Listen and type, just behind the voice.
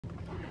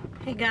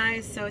Hey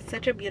guys, so it's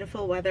such a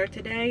beautiful weather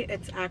today.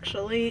 It's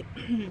actually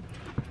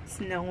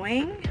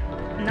snowing.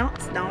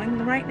 Not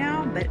snowing right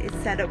now, but it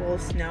said it will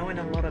snow in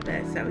a little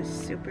bit, so it's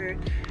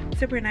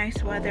super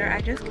nice weather.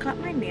 I just got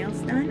my nails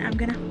done. I'm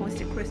gonna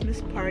host a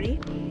Christmas party,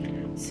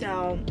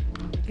 so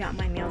got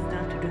my nails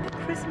done to do the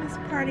Christmas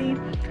party,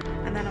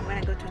 and then I'm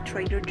gonna go to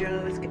Trader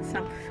Joe's, get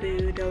some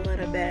food a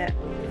little bit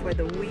for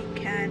the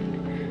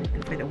weekend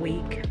and for the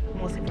week,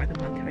 mostly for the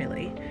month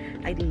really.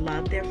 I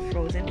love their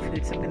frozen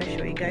food, so I'm gonna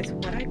show you guys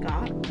what I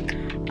got.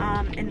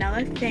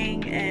 Another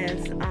thing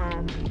is,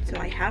 so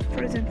I have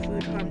frozen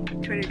food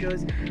from Trader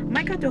Joe's. I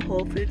might go to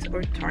Whole Foods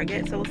or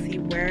Target, so we'll see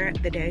where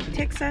the day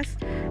takes us.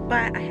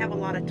 But I have a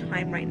lot of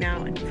time right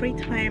now and free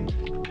time,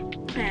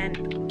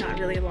 and not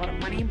really a lot of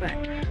money, but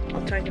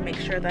I'll try to make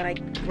sure that I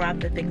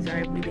grab the things that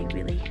I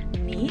really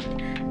need.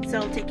 So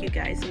I'll take you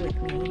guys with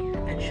me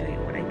and show you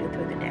what I do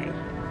through the day.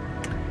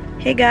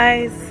 Hey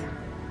guys,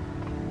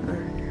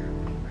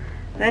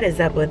 that is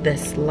up with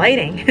this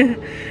lighting.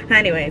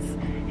 Anyways,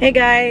 hey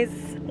guys,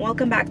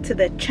 welcome back to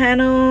the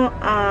channel.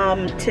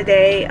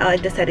 Today I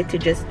decided to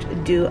just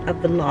do a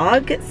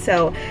vlog,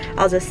 so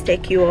I'll just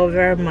take you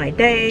over my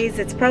days.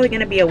 It's probably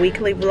gonna be a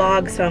weekly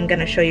vlog, so I'm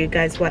gonna show you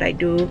guys what I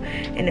do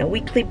in a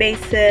weekly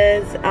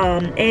basis.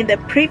 In the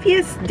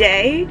previous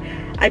day,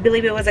 I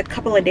believe it was a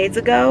couple of days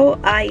ago,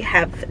 I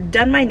have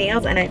done my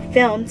nails and I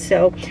filmed,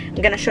 so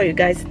I'm gonna show you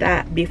guys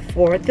that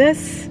before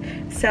this.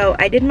 So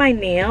I did my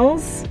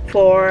nails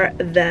for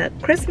the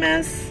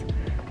Christmas.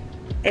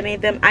 I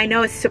made them, I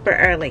know it's super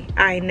early,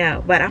 I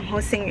know, but I'm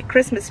hosting a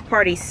Christmas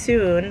party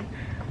soon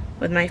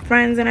with my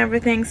friends and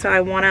everything, so I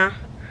wanna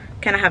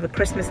kind of have a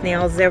Christmas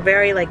nails. They're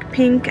very like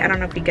pink. I don't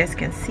know if you guys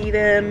can see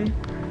them.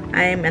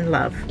 I am in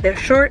love. They're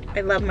short.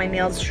 I love my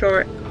nails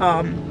short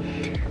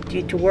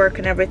due to work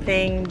and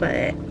everything,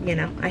 but you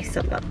know, I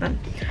still love them.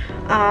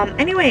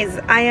 Anyways,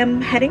 I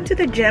am heading to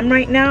the gym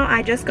right now.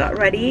 I just got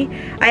ready.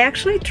 I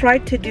actually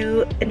tried to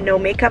do no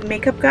makeup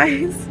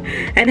guys,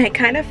 and I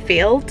kind of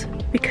failed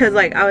because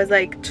like I was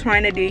like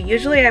trying to do,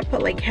 usually I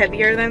put like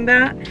heavier than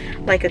that,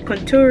 like a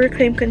contour,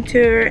 cream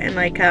contour, and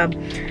like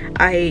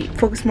I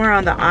focus more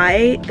on the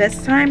eye.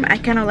 This time I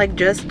kind of like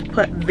just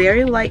put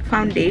very light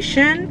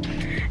foundation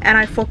and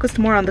I focused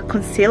more on the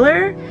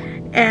concealer.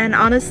 And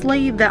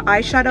honestly, the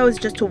eyeshadow is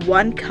just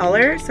one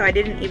color, so I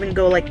didn't even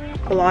go like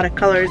a lot of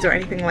colors or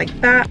anything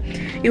like that.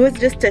 It was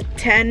just a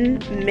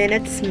 10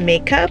 minutes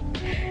makeup.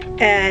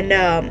 And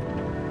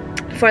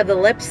for the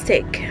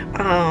lipstick,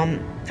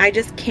 I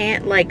just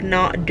can't like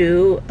not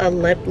do a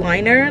lip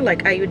liner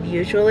like I would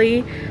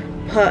usually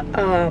put,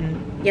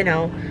 you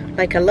know,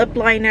 like a lip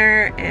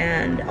liner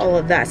and all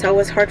of that. So it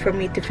was hard for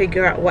me to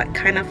figure out what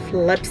kind of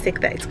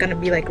lipstick that it's gonna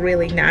be like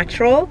really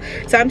natural.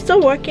 So I'm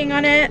still working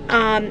on it.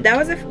 That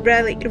was a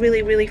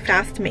really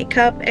fast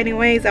makeup.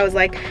 Anyways, I was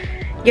like,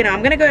 you know,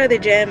 I'm gonna go to the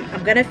gym,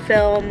 I'm gonna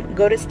film,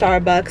 go to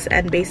Starbucks,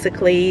 and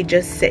basically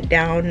just sit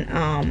down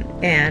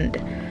and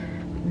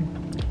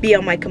be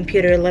on my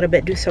computer a little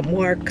bit, do some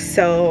work.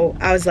 So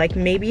I was like,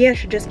 maybe I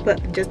should just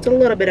put just a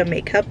little bit of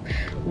makeup.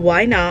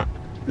 Why not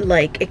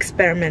like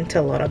experiment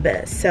a little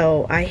bit?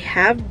 So I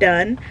have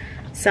done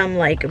some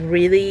like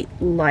really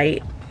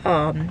light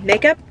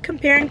makeup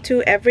comparing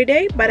to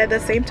everyday, but at the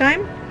same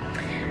time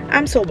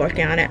I'm still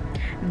working on it.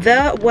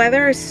 The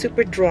weather is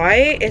super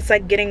dry. It's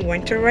like getting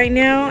winter right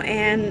now,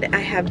 and I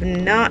have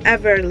not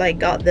ever like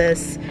got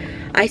this.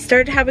 I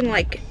started having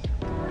like,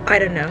 I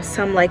don't know,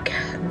 some like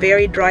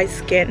very dry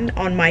skin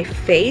on my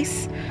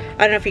face.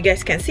 I don't know if you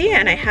guys can see it,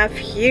 and I have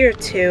here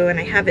too, and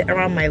I have it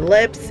around my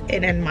lips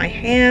and in my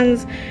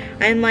hands.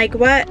 I'm like,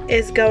 what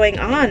is going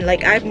on?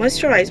 Like, I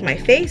moisturize my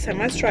face, I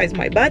moisturize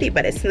my body,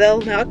 but it's still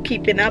not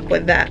keeping up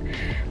with that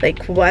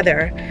like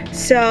weather.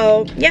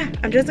 So yeah,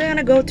 I'm just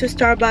gonna go to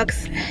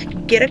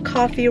Starbucks, get a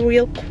coffee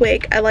real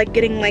quick. I like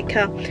getting like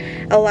a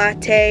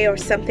latte or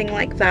something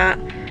like that,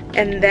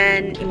 and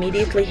then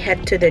immediately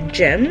head to the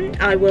gym.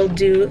 I will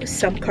do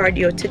some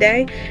cardio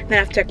today. Then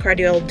after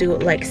cardio, I'll do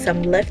like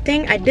some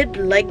lifting. I did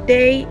leg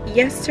day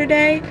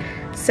yesterday,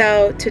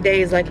 so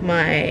today is like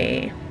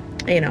my,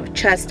 you know,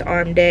 chest,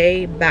 arm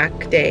day,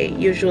 back day.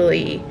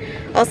 Usually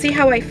I'll see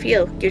how I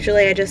feel.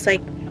 Usually I just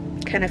like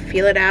kind of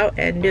feel it out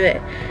and do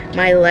it.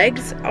 My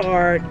legs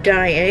are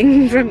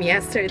dying from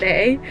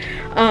yesterday.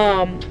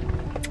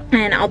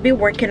 And I'll be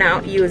working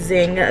out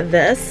using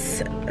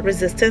this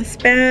resistance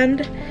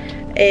band.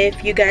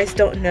 If you guys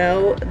don't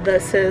know,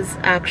 this is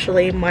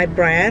actually my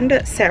brand,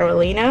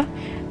 Saralina,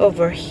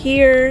 over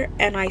here,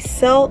 and I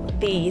sell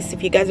these.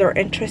 If you guys are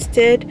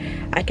interested,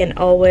 I can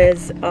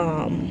always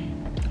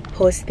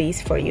post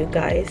these for you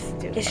guys.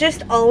 It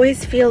just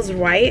always feels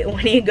right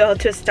when you go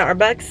to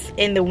Starbucks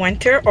in the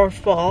winter or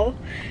fall,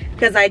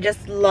 because I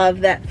just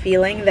love that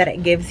feeling that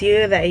it gives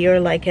you, that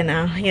you're like in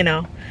a, you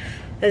know,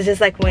 it's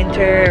just like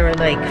winter or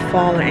like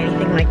fall or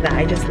anything like that.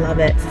 I just love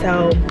it.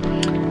 So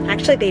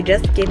actually they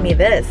just gave me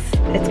this.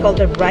 It's called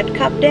a Red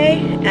Cup Day,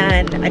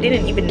 and I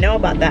didn't even know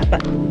about that,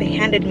 but they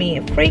handed me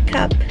a free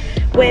cup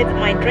with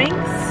my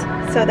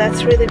drinks, so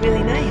that's really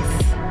nice.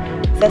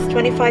 So that's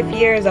 25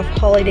 years of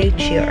holiday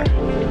cheer.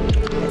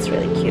 That's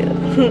really cute.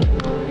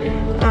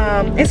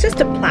 It's just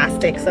a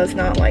plastic, so it's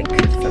not like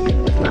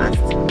something that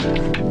lasts.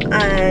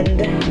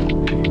 And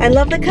I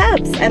love the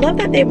cups. I love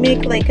that they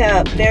make like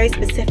a very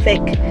specific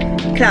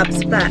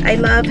cups, but I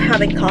love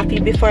having coffee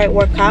before I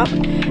work out.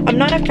 I'm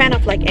not a fan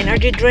of like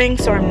energy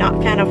drinks, or I'm not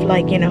a fan of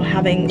like, you know,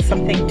 having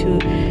something to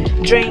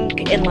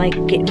drink and like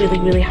get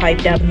really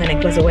hyped up and then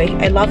it goes away.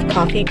 I love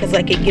coffee because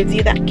like it gives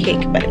you that kick,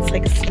 but it's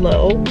like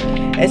slow.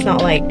 It's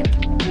not like,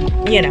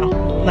 you know,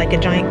 like a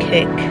giant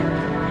kick.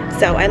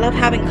 So I love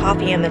having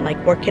coffee and then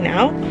like working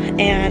out.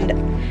 And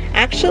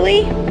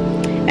actually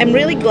I'm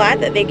really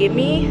glad that they gave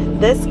me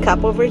this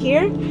cup over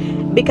here,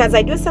 because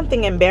I do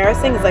something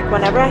embarrassing. It's like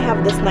whenever I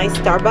have this nice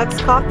Starbucks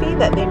coffee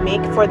that they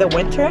make for the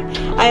winter,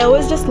 I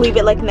always just leave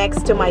it like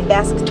next to my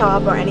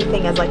desktop or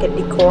anything as like a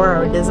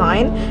decor or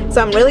design.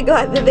 So I'm really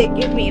glad that they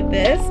give me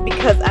this,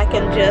 because I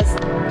can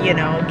just, you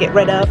know, get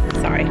rid of,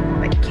 sorry,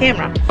 my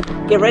camera,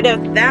 get rid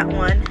of that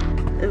one.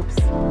 Oops,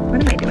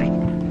 what am I doing?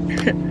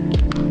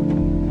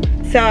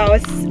 So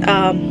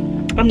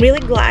I'm really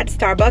glad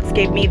Starbucks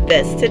gave me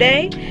this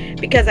today,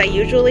 because I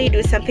usually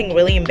do something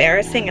really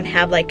embarrassing and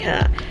have like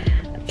a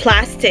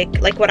plastic,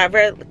 like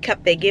whatever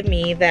cup they give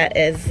me that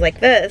is like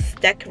this,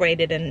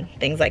 decorated and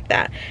things like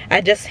that.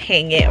 I just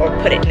hang it or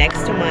put it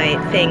next to my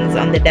things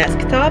on the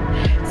desktop.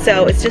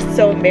 So it's just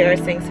so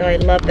embarrassing. So I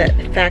love that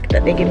fact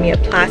that they give me a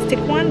plastic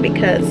one,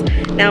 because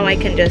now I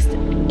can just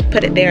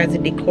put it there as a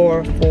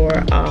decor for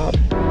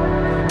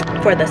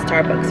the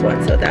Starbucks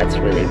one. So that's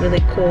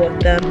really cool of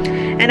them.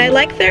 And I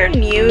like their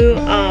new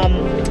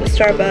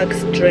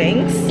Starbucks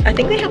drinks. I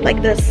think they have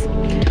like this,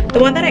 the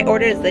one that I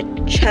ordered is the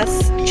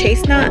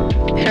chestnut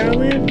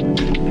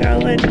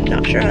Parolin, I'm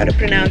not sure how to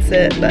pronounce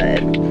it, but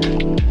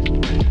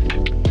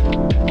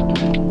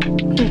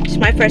it's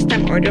my first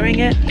time ordering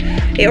it.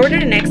 I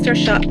ordered an extra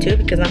shot too,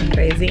 because I'm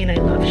crazy and I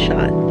love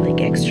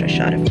like extra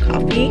shot of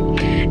coffee.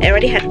 I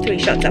already had 3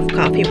 shots of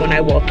coffee when I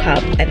woke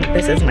up, and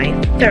this is my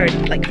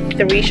third, like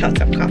 3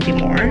 shots of coffee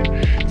more.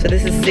 So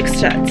this is 6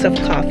 shots of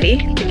coffee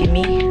to give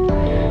me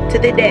to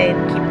the day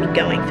and keep me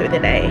going through the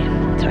day,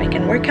 so I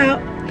can work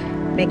out,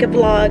 make a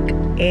vlog,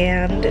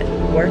 and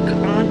work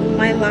on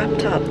my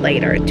laptop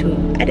later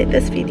to edit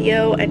this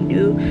video and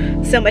do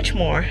so much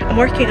more. I'm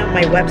working on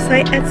my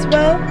website as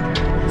well,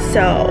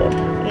 so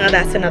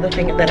that's another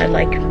thing that I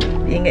like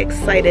being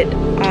excited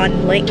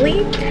on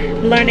lately.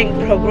 Learning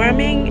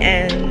programming,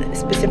 and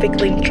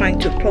specifically trying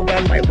to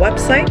program my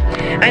website.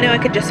 I know I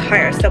could just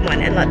hire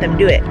someone and let them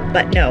do it,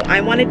 but no,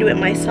 I want to do it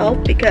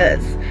myself,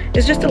 because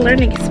it's just a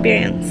learning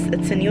experience.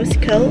 It's a new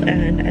skill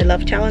and I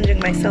love challenging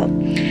myself.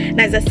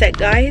 And as I said,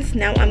 guys,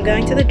 now I'm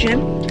going to the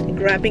gym,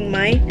 grabbing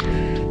my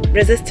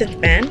resistance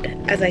band.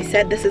 As I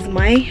said, this is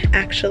my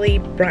actually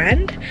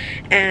brand,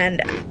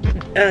 and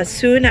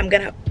soon I'm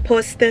gonna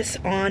post this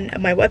on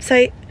my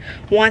website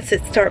once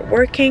it start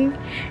working,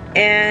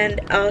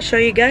 and I'll show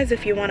you guys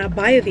if you want to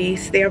buy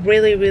these. They're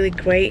really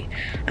great.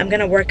 I'm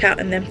gonna work out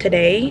in them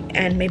today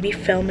and maybe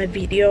film a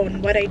video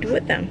on what I do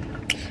with them.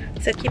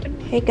 So keep it.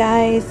 Hey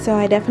guys, so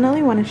I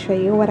definitely want to show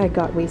you what I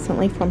got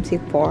recently from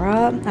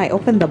Sephora. I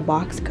opened the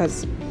box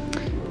because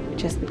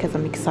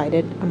I'm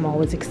excited. I'm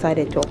always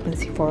excited to open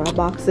Sephora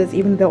boxes,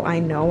 even though I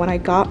know what I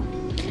got.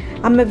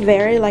 I'm a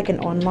very like an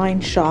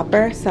online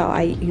shopper, so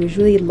I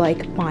usually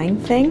like buying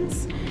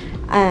things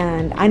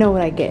and I know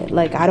what I get.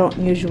 Like I don't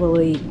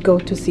usually go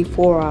to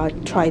Sephora,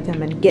 try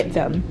them and get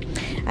them,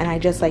 and I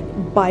just like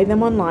buy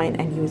them online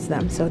and use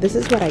them. So this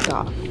is what I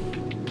got.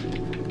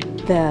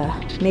 The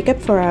Makeup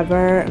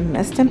Forever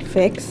Mist and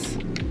Fix.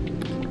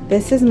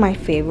 This is my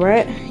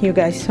favorite. You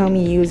guys saw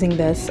me using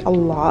this a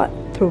lot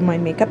through my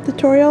makeup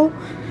tutorial.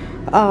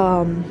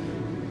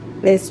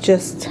 It's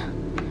just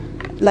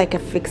like a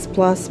Fix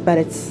Plus, but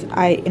it's,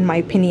 in my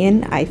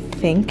opinion, I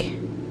think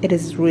it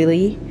is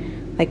really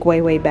like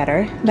way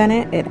better than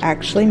it. It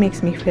actually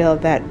makes me feel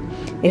that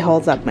it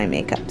holds up my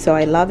makeup, so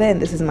I love it.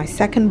 And this is my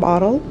second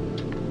bottle.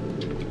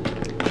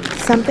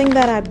 Something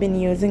that I've been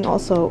using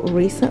also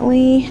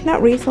recently,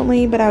 not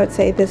recently, but I would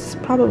say this is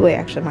probably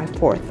actually my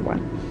fourth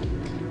one,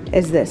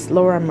 is this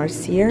Laura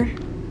Mercier.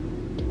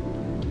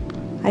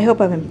 I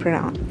hope I've been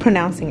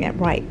pronouncing it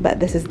right, but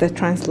this is the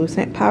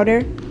translucent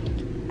powder.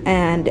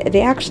 And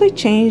they actually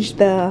changed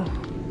the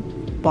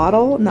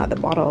bottle, not the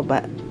bottle,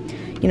 but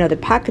you know, the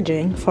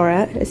packaging for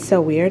it. It's so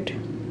weird,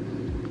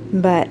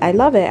 but I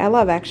love it. I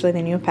love actually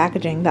the new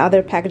packaging. The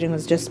other packaging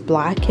was just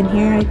black in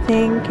here, I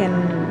think,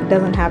 and it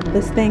doesn't have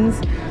these things,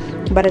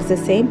 but it's the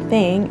same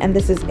thing. And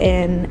this is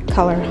in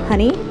color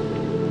Honey.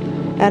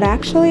 And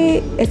actually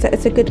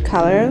it's a good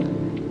color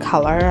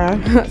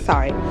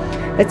sorry,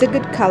 it's a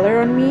good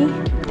color on me.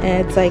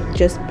 It's like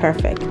just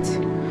perfect.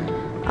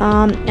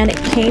 And it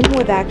came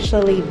with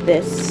actually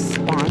this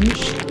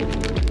sponge.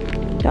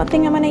 Don't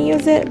think I'm gonna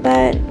use it,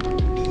 but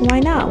why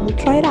not? We'll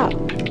try it out.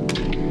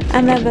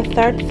 And then the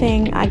third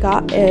thing I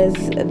got is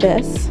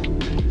this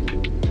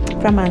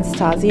from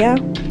Anastasia.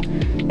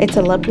 It's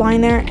a lip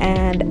liner,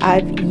 and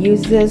I've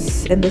used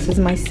this, and this is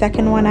my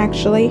second one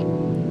actually.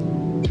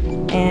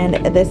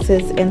 And this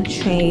is in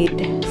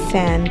shade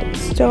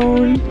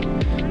Sandstone.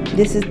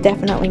 This is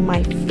definitely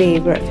my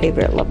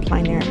favorite lip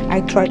liner.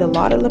 I tried a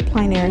lot of lip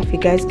liner. If you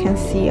guys can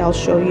see, I'll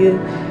show you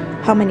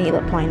how many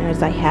lip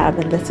liners I have,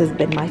 and this has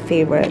been my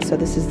favorite. So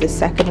this is the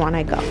second one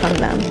I got from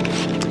them.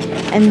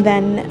 And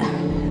then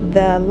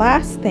the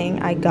last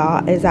thing I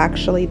got is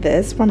actually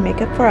this from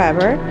Makeup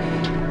Forever.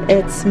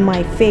 It's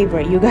my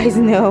favorite. You guys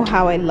know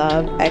how I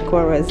love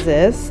Aqua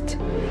Resist,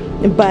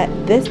 but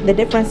the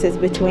difference is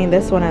between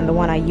this one and the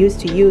one I used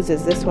to use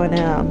is this one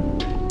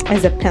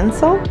is a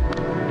pencil,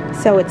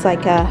 so it's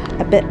like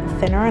a bit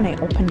thinner. And I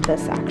opened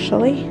this,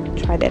 actually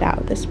tried it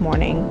out this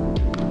morning.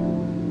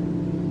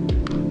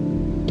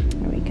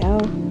 There we go,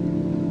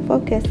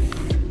 focus.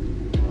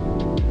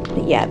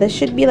 But yeah, this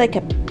should be like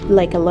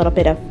a little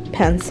bit of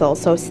pencil,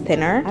 so it's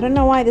thinner. I don't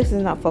know why this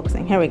is not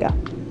focusing. Here we go.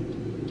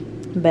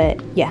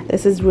 But yeah,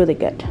 this is really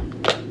good.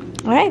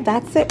 All right,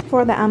 that's it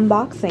for the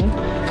unboxing.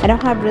 I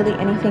don't have really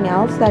anything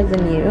else that is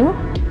new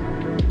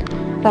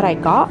that I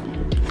got.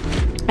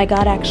 I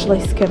got actually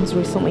Skims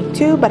recently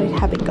too, but I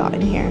haven't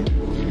gotten here.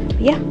 But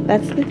yeah,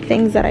 that's the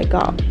things that I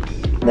got.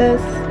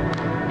 This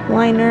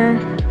liner,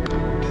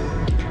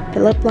 the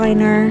lip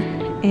liner,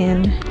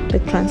 and the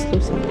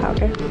translucent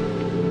powder.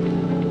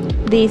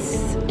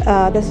 This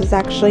is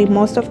actually,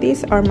 most of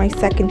these are my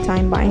second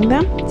time buying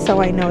them,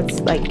 so I know it's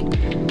like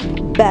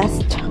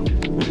best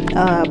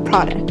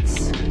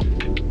products.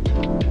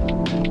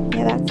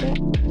 Yeah, that's it.